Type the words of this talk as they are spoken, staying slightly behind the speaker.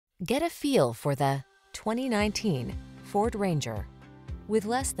Get a feel for the 2019 Ford Ranger. With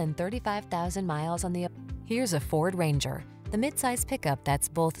less than 35,000 miles on the... Here's a Ford Ranger, the midsize pickup that's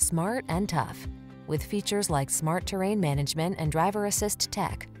both smart and tough. With features like smart terrain management and driver assist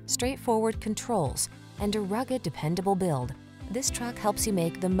tech, straightforward controls, and a rugged, dependable build, this truck helps you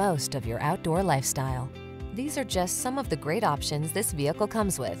make the most of your outdoor lifestyle. These are just some of the great options this vehicle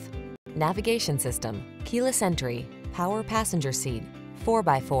comes with: navigation system, keyless entry, power passenger seat,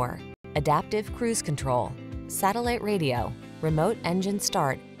 4x4, adaptive cruise control, satellite radio, remote engine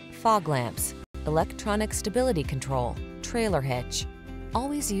start, fog lamps, electronic stability control, trailer hitch.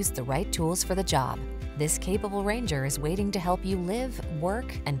 Always use the right tools for the job. This capable Ranger is waiting to help you live,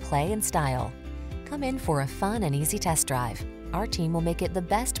 work, and play in style. Come in for a fun and easy test drive. Our team will make it the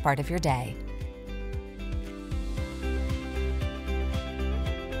best part of your day.